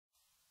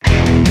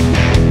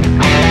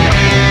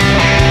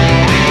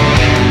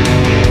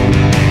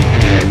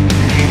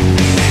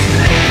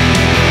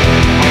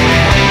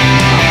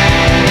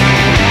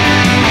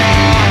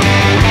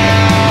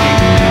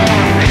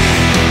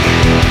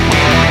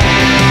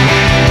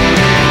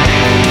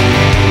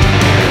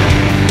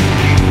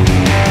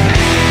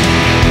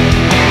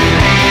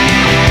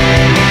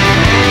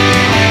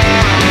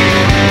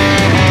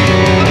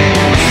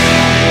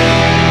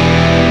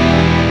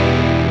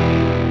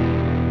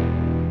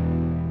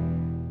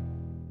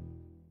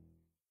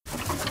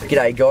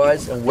G'day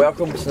guys, and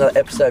welcome to another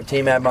episode of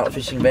Team Madmullet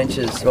Fishing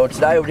Adventures. Well,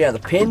 today we're down the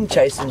pen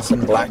chasing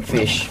some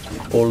blackfish,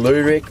 or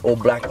luderick, or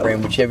black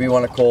bream, whichever you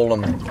want to call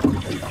them.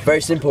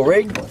 Very simple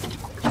rig.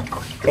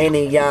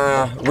 Any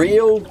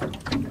reel,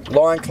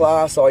 line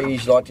class, I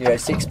usually like to go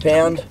 6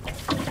 pound.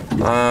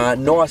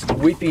 Nice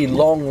whippy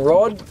long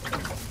rod.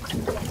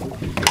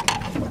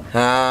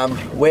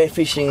 We're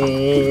fishing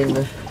in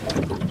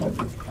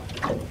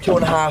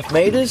 2.5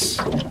 metres.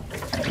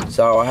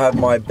 So I have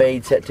my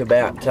bead set to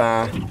about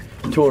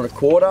 2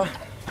 1/4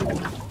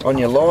 on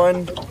your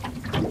line.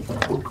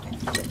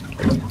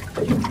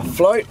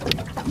 Float.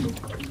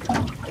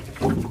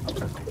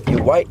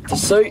 Your weight to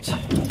suit.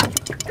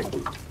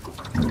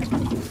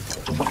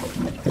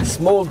 A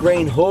small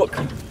green hook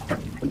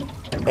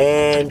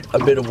and a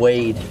bit of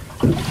weed.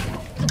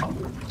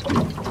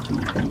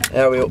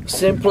 Now we'll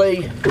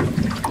simply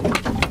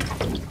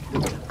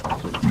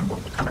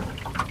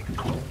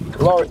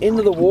lower it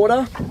into the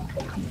water.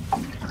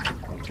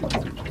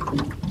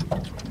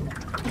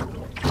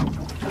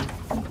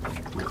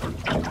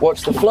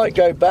 Watch the float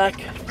go back,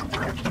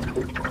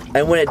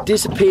 and when it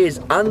disappears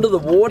under the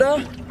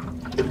water,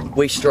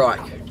 we strike.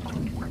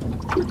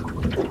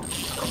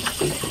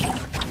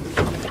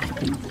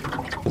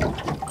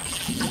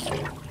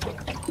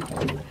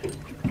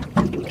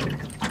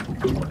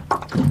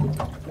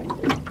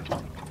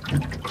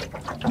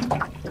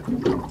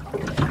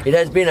 It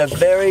has been a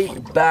very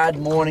bad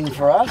morning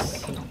for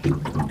us.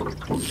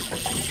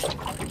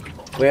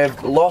 We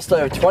have lost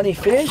over 20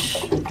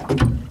 fish.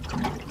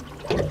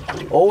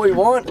 All we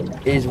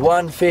want is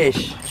one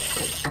fish.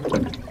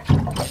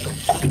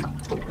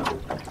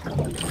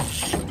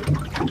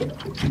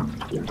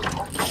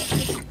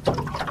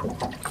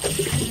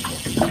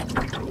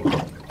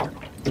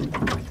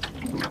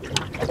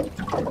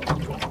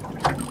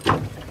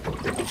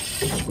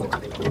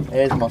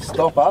 There's my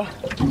stopper.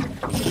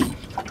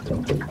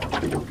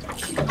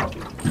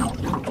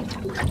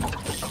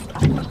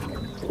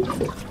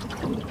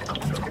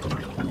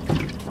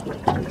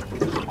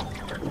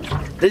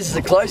 This is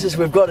the closest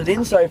we've got it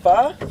in so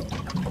far.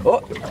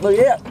 Oh, look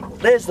out,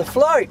 there's the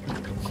float.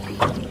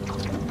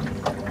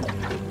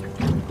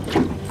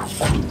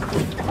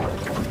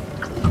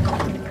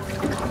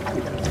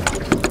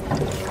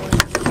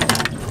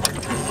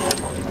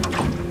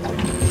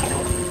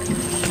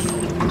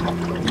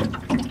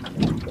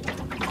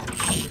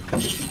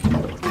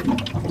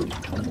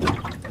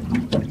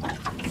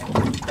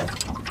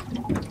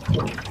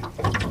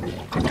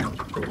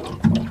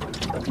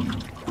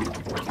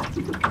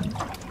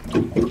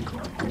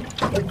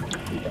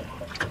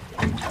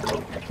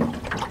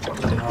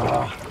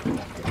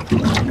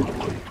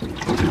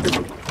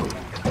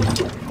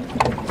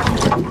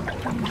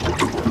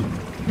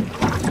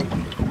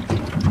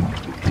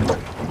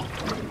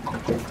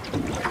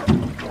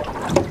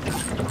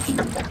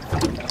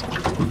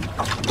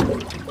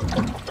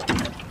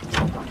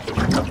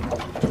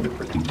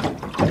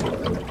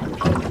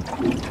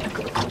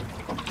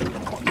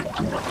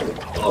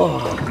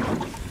 Oh.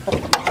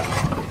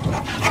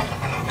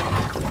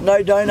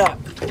 No donut.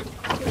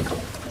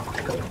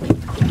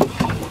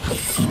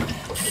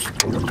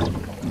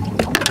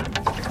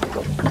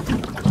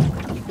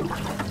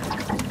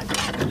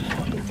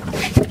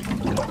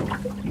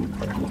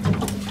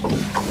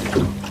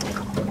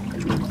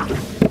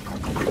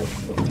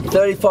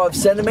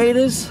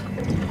 $35cm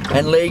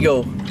and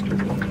legal.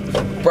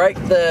 Break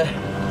the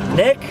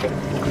neck.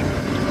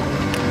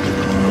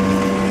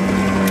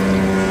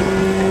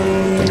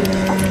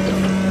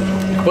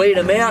 Bleed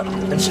them out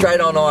and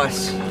straight on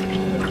ice.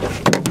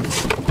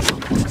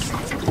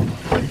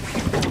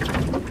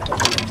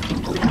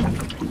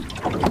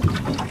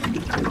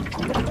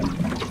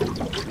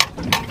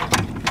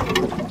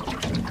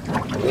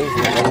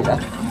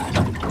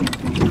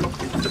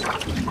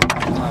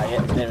 Oh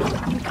yeah, there it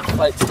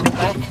floats in the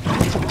back.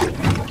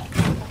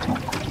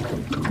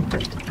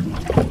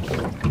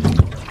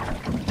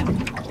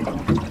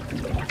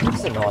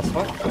 That's a nice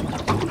one.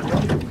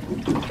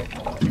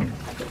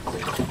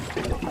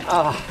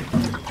 Ah,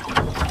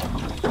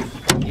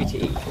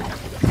 beauty.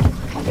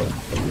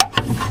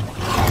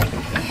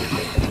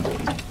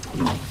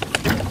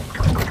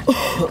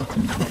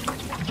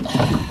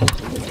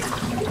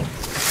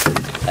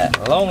 At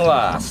long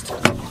last.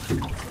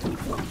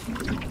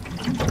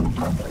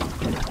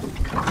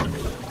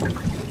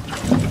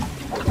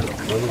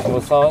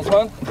 Reasonable size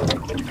one.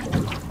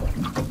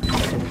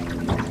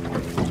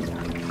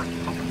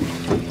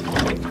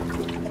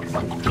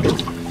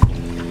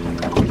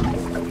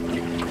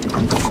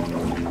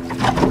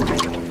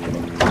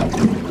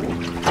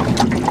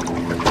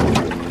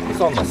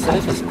 On the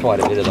surface quite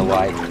a bit of the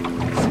weight.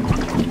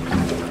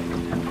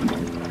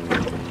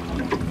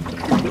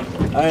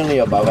 Only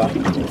a bubba.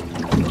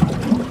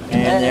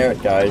 And there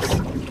it goes. So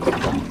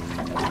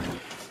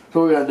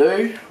what we're going to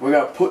do, we're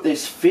going to put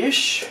this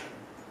fish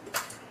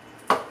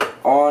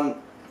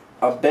on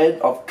a bed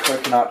of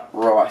coconut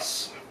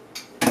rice.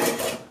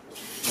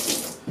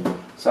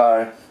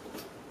 So,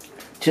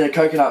 tin of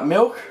coconut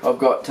milk. I've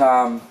got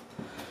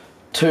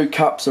 2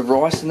 cups of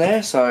rice in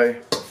there, so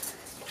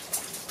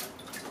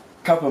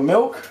cup of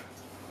milk.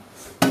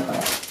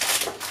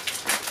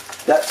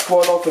 That's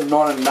quite often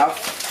not enough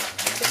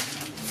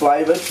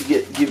flavour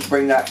to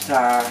bring that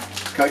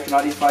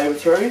coconutty flavour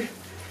through.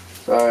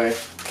 So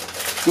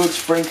good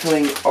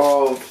sprinkling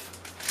of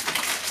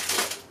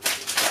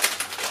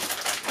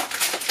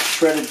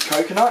shredded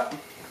coconut,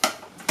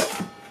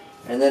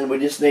 and then we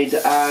just need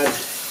to add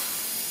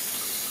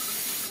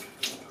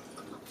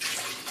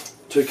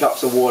 2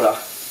 cups of water.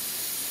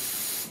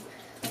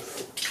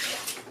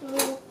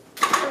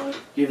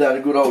 Give that a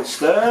good old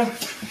stir.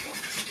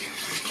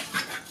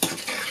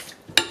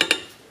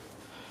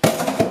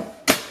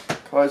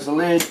 Close the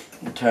lid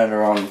and turn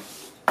her on.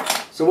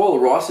 So while the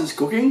rice is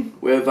cooking,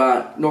 we've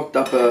knocked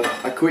up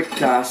a quick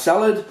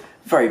salad,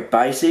 very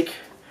basic.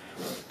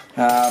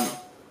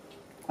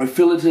 We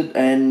filleted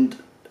and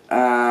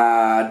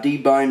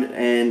deboned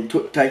and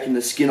taken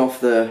the skin off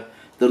the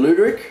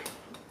luderick.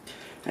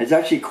 And it's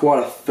actually quite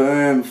a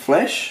firm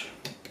flesh.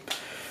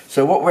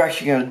 So what we're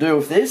actually going to do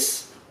with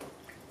this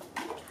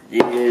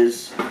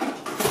is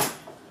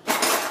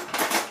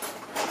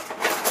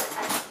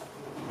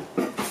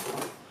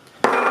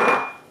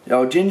the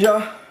old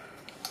ginger,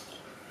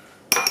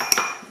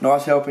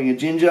 nice helping of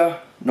ginger,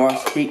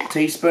 nice heaped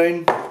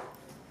teaspoon.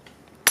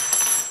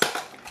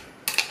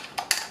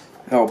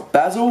 The old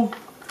basil,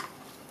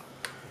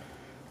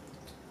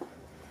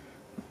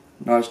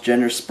 nice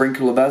generous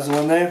sprinkle of basil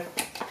in there.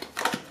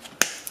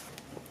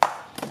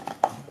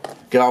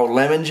 Good old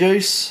lemon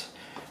juice,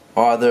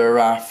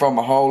 either from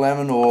a whole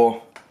lemon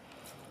or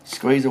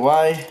squeeze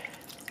away.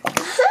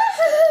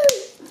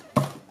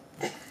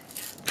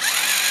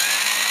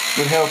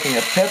 Good helping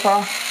of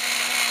pepper.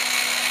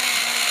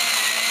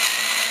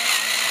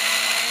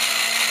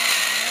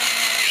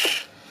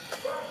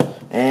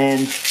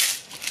 And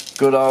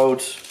good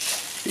old,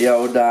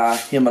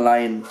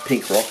 Himalayan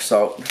pink rock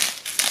salt.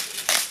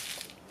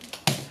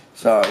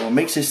 So we'll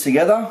mix this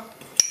together.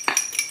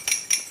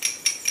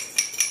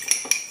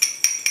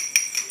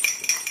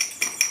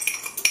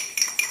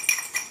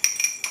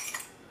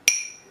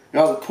 You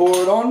either pour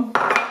it on,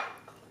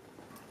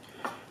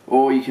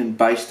 or you can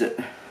baste it.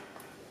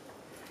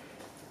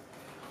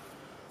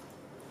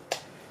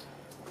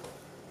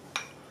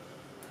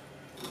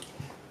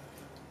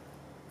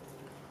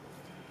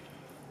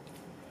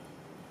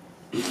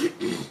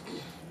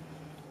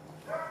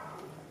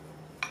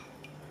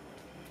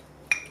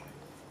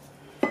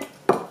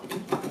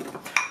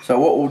 So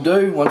what we'll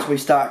do once we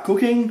start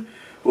cooking,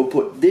 we'll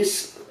put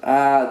this,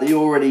 the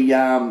already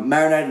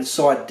marinated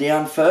side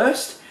down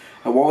first,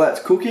 and while that's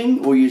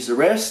cooking we'll use the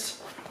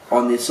rest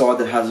on this side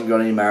that hasn't got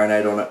any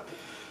marinade on it.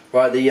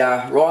 Right, the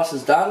rice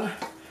is done,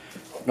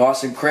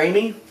 nice and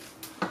creamy.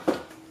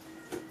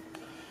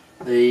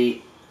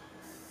 The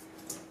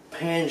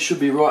pan should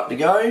be right to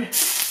go.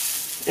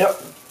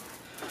 Yep.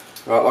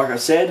 Right, like I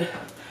said,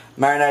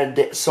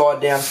 marinated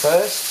side down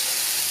first.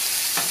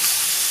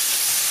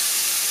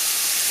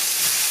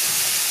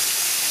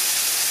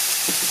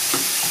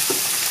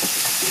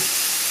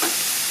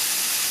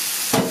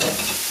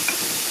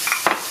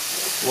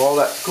 While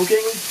that's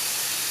cooking,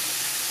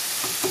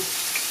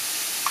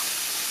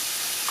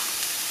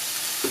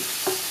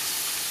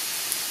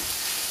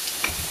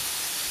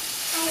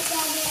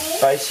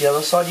 face the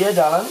other side. Yeah,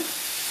 darling.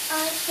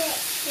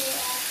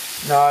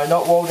 No,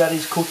 not while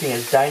Daddy's cooking.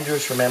 It's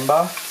dangerous,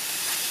 remember.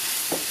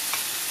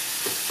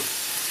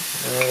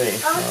 Ready.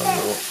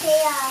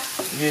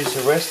 Use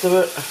the rest of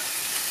it.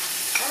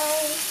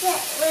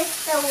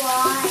 With the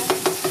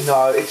wine.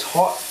 No, it's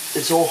hot.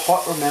 It's all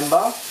hot,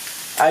 remember.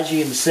 As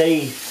you can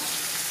see,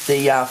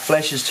 the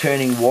flesh is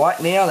turning white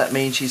now. That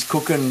means she's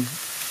cooking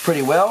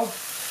pretty well.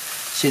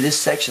 See, this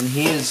section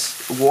here is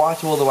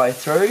white all the way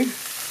through.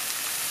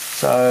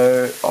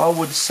 So I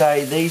would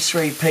say these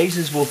 3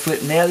 pieces will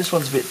flip now. This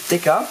one's a bit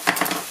thicker.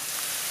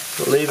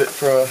 We'll leave it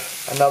for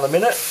another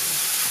minute.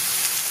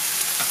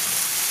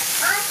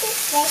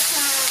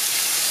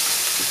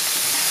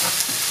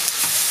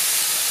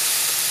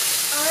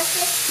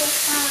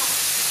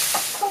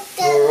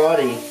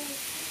 Alrighty.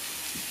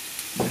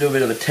 We'll do a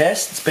bit of a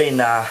test. It's been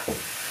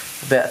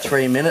about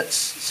 3 minutes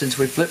since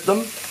we flipped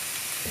them,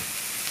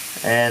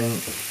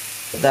 and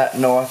that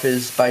knife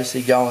is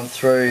basically going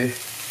through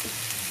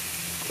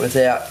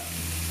without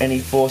any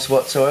force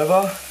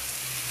whatsoever.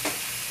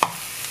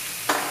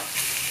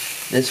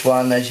 This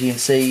one, as you can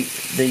see,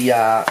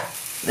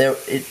 there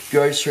it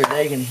goes through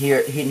there. You can hear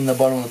it hitting the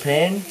bottom of the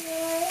pan.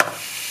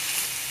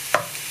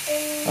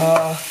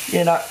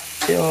 Yeah, no,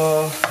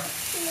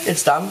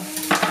 it's done.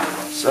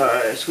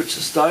 So switch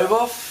the stove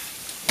off.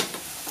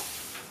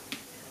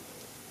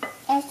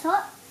 It's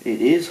hot.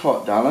 It is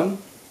hot, darling.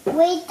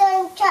 We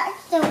don't touch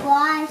the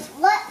rice.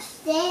 What's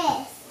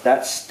this?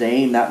 That's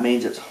steam. That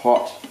means it's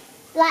hot.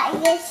 Like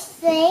a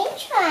steam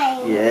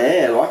train.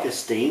 Yeah, like a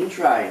steam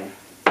train.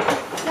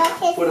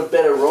 Put a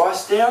bit of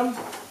rice down.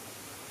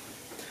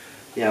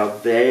 Yeah,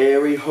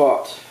 very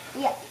hot.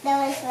 Yep,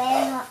 that was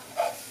very hot.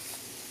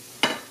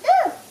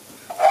 Ooh.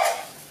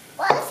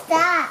 What's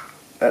that?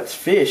 That's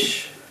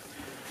fish.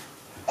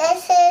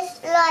 This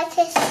is like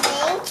a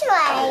steam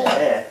train.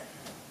 Yeah.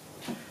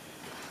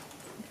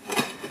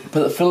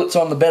 Put the fillets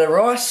on the bed of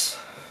rice.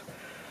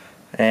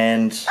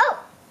 And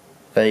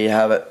there you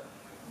have it.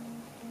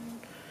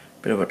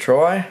 Bit of a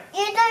try.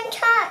 You don't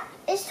touch.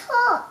 It's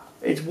hot.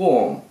 It's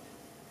warm.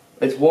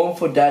 It's warm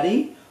for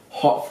Daddy,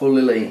 hot for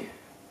Lily.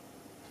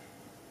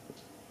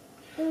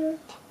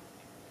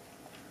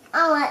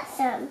 I want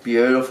some.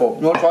 Beautiful.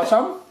 You want to try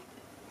some?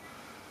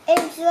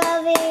 It's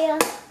very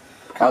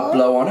I'll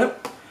blow on it.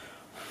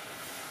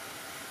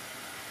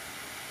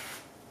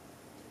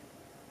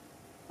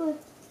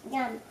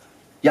 Yum.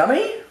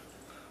 Yummy?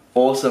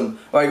 Awesome.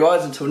 Alright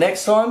guys, until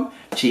next time,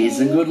 cheers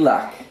and good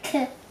luck.